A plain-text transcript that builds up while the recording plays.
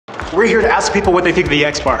We're here to ask people what they think of the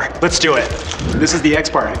XBAR. Let's do it. This is the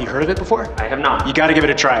XBAR. Have you heard of it before? I have not. You gotta give it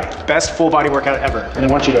a try. Best full body workout ever. And I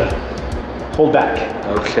want you to hold back.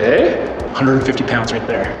 Okay. 150 pounds right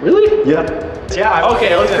there. Really? Yep. Yeah.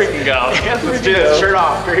 Okay, let's freaking go. Let's do this. Shirt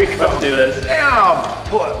off. There you go. Let's do this. Damn.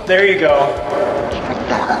 Pull up. There you go.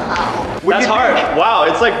 That's hard. Wow,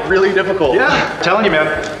 it's like really difficult. Yeah. I'm telling you,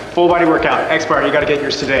 man. Full body workout. XBAR, you gotta get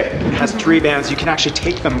yours today. It has 3 bands. You can actually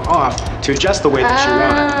take them off to adjust the weight that you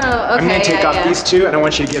want. Okay, I'm gonna take off these 2 and I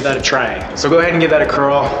want you to give that a try. So go ahead and give that a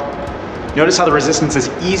curl. Notice how the resistance is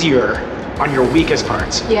easier on your weakest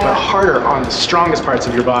parts, but harder on the strongest parts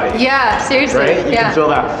of your body. Yeah, seriously. Right? You can feel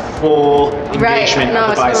that full engagement of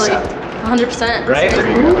the bicep. 100%. Right?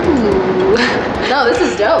 There you go. Ooh. No, this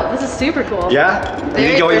is dope. This is super cool. Yeah?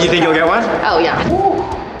 You think you'll get one? Oh yeah.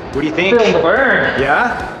 What do you think? Feeling the burn.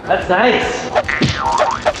 Yeah? That's nice.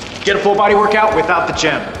 Get a full body workout without the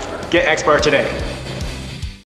gym. Get XBAR today.